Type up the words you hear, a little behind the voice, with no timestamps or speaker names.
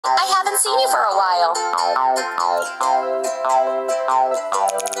I haven't seen you for a while.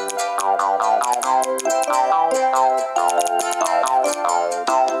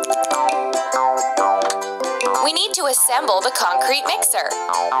 We need to assemble the concrete mixer.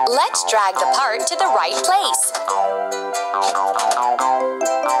 Let's drag the part to the right place.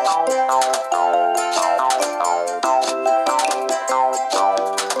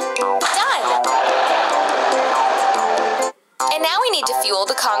 And now we need to fuel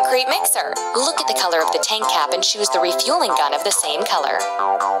the concrete mixer. Look at the color of the tank cap and choose the refueling gun of the same color.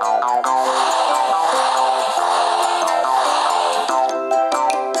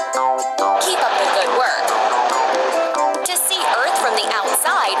 Keep up the good work. To see Earth from the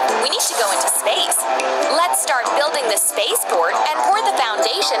outside, we need to go into space. Let's start building the spaceport and pour the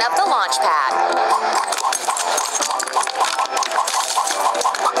foundation of the launch pad.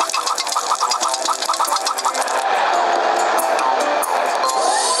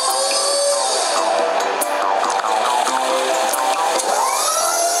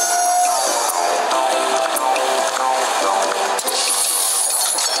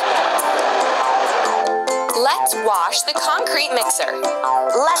 Let's wash the concrete mixer.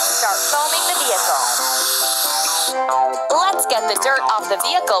 Let's start foaming the vehicle. Let's get the dirt off the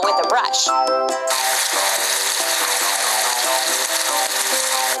vehicle with a brush.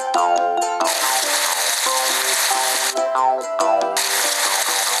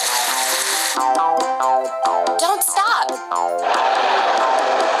 Don't stop.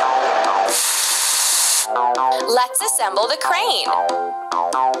 Let's assemble the crane.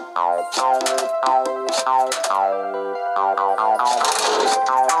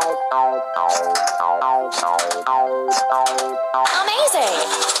 Amazing!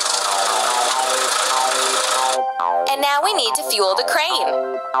 And now we need to fuel the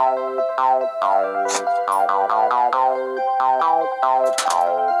crane.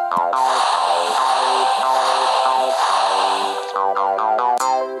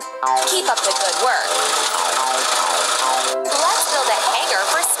 Keep up the good work. Let's build a hangar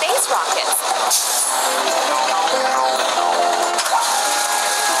for space rockets.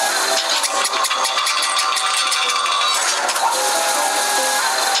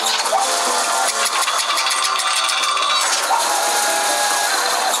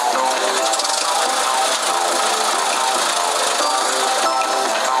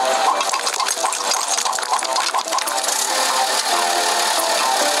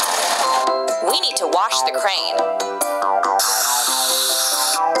 We need to wash the crane.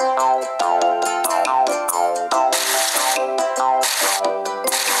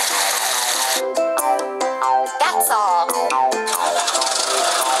 That's all.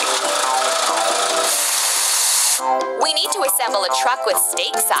 We need to assemble a truck with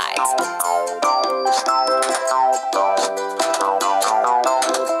stake sides.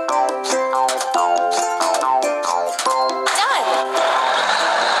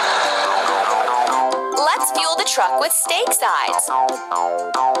 Truck with stake sides.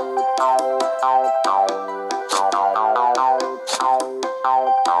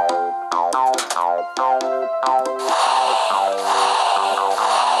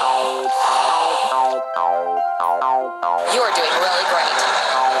 You're doing really great.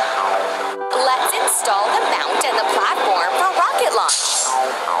 Let's install the mount and the platform for rocket launch.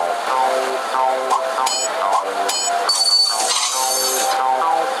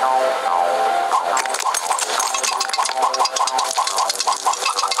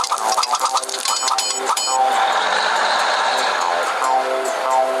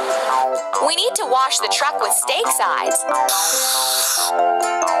 We need to wash the truck with stake sides.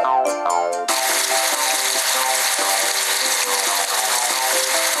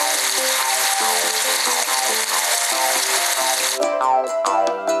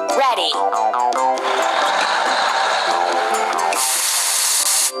 Ready.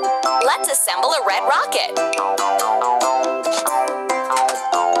 Let's assemble a red rocket.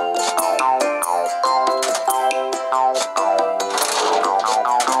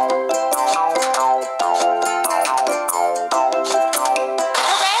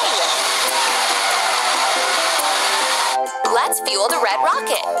 Let's fuel the red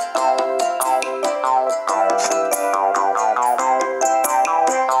rocket.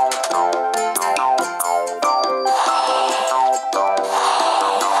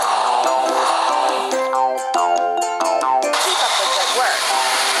 Keep up the good work.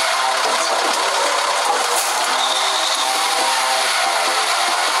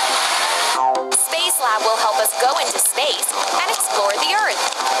 Space Lab will help us go into space and explore the Earth.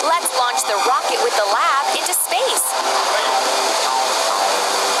 Let's launch the rocket with the lab into space.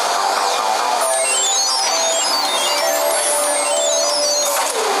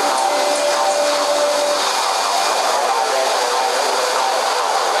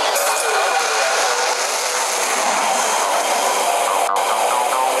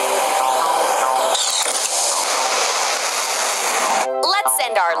 Let's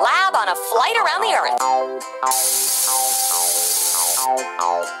send our lab on a flight around the Earth.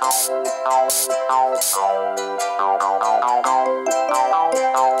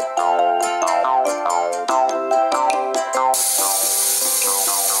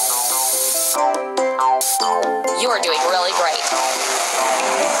 You're doing really great.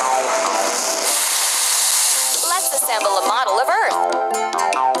 Let's assemble a model of Earth.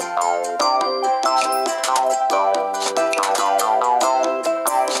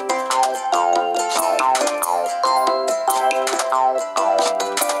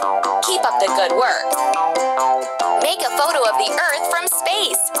 Keep up the good work. Make a photo of the Earth from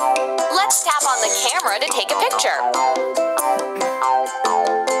space. Let's tap on the camera to take a picture.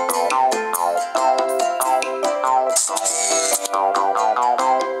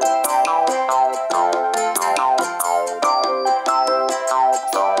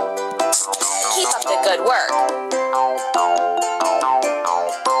 Keep up the good work.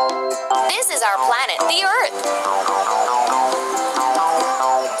 This is our planet, the Earth.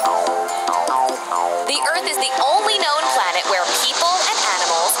 The Earth is the only known planet where people and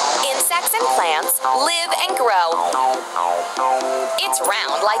animals, insects and plants live and grow. It's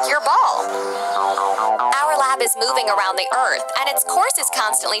round like your ball. Our lab is moving around the Earth and its course is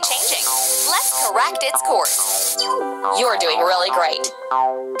constantly changing. Let's correct its course. You're doing really great.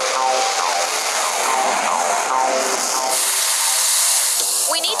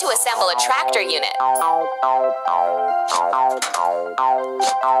 We need to assemble a tractor unit.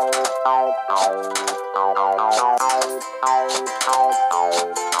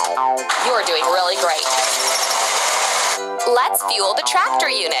 You're doing really great. Let's fuel the tractor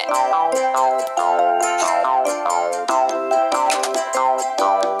unit.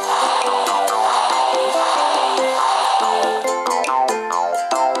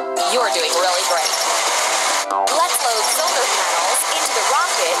 You're doing really great. Let's load solar panels into the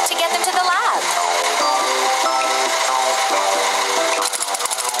rocket to get them to the lab.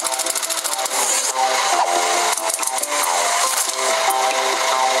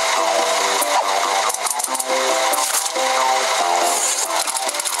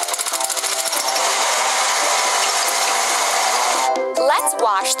 Let's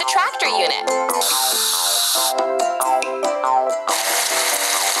wash the tractor unit.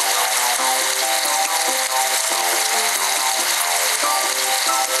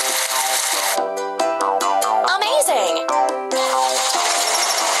 Amazing!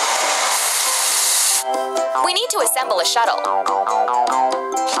 We need to assemble a shuttle.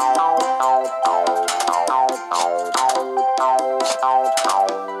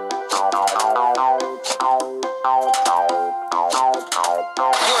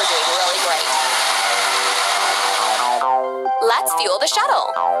 You're doing really great. Let's fuel the shuttle.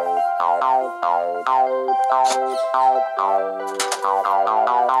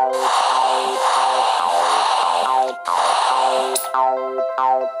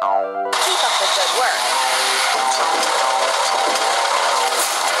 Keep up the good work.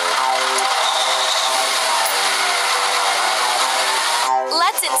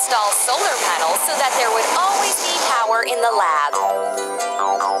 Let's install solar panels so that there would always be power in the lab.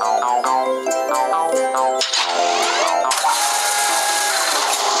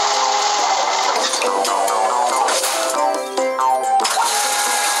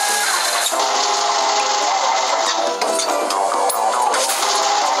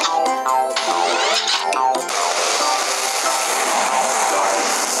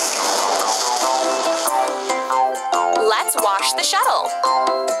 Let's wash the shuttle.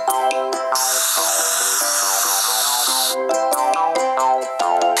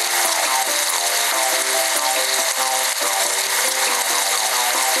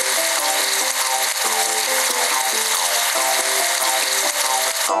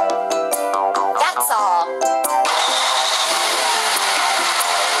 That's all.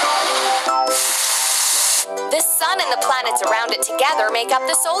 The sun and the planets around it together make up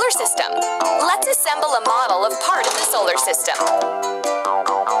the solar system. Let's assemble a model of part of the solar system.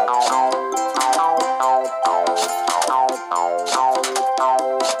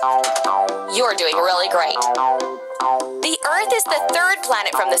 You're doing really great. The Earth is the third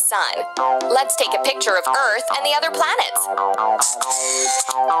planet from the sun. Let's take a picture of Earth and the other planets.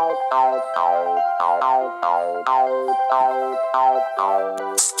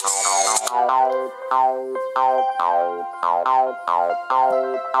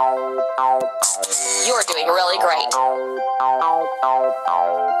 You're doing really great.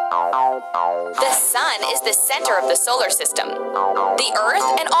 The sun is the center of the solar system. The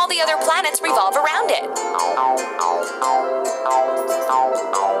Earth and all the other planets revolve around it.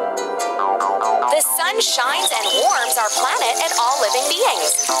 The sun shines and warms our planet and all living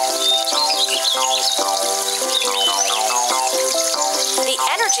beings. The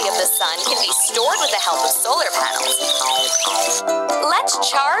energy of the sun can be stored with the help of solar panels. Let's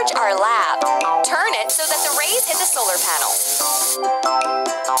charge our lab. Turn it so that the rays hit the solar panel.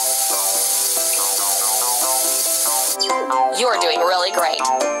 You're doing really great.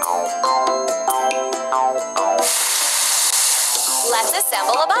 Let's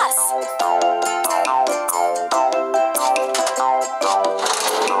assemble a bus.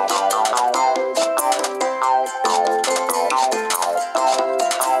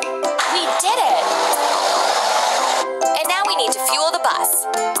 We did it! And now we need to fuel the bus.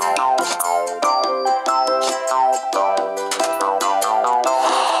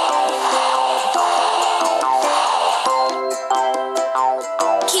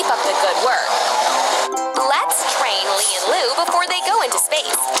 Keep up the good work. Let's train Lee and Lou before they go into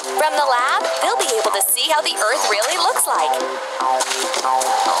space. From the lab, they'll be able to see how the Earth really looks like.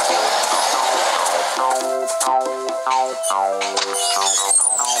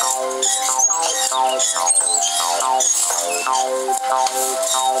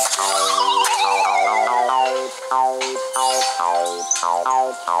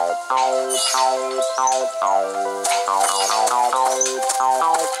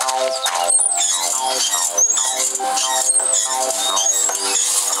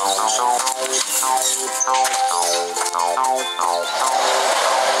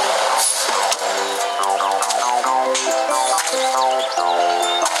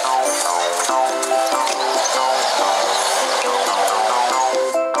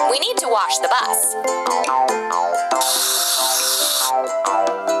 We need to wash the bus.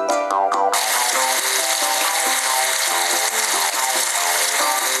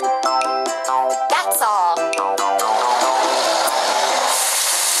 That's all.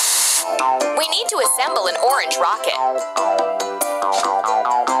 We need to assemble an orange rocket.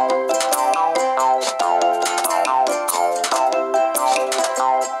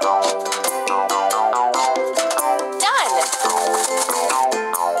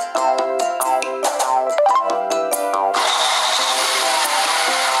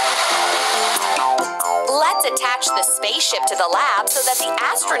 Let's attach the spaceship to the lab so that the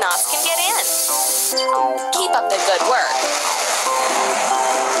astronauts can get in. Keep up the good work.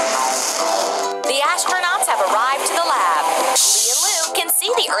 The astronauts have arrived to the lab. Lee and Lou can see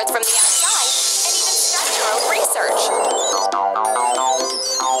the Earth from the outside and even start their own research.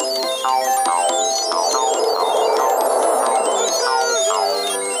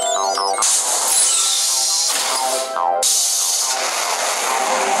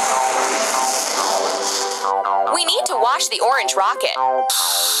 We need to wash the orange rocket.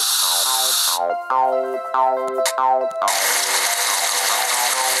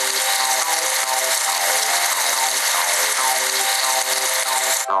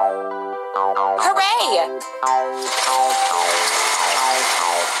 Hooray!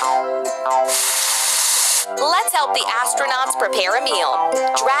 Let's help the astronauts prepare a meal.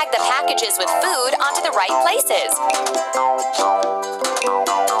 Drag the packages with food onto the right places.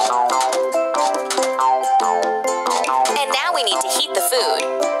 And now we need to heat the food.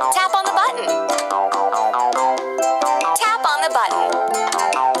 Tap on the button. Tap on the button.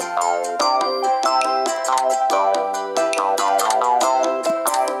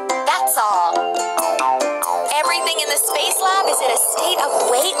 That's all. Everything in the space lab is in a state of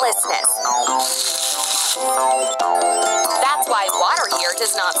weightlessness. That's why water here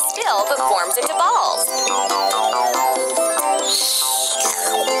does not spill but forms into balls.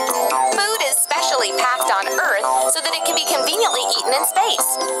 Food is specially packed on Earth so that it can be conveniently eaten in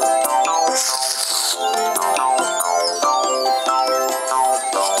space.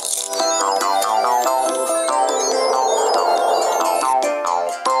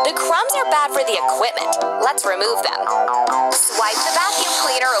 The crumbs are bad for the equipment. Let's remove them. Swipe the vacuum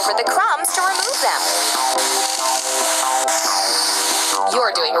cleaner over the crumbs to remove them.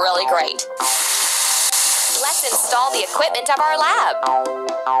 You're doing really great. Let's install the equipment of our lab.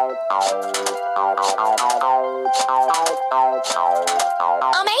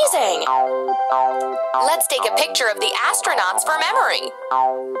 Amazing! Let's take a picture of the astronauts for memory.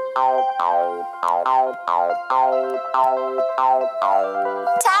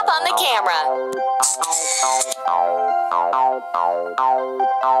 Tap on the camera. Keep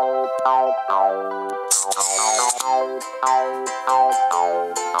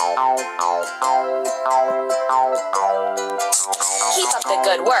up the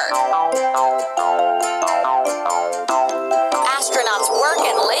good work. Astronauts work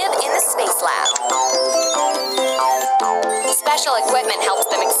and live in the space lab. Special equipment helps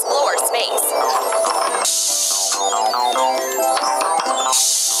them explore space.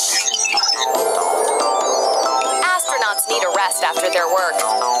 Astronauts need a rest after their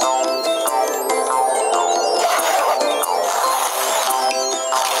work.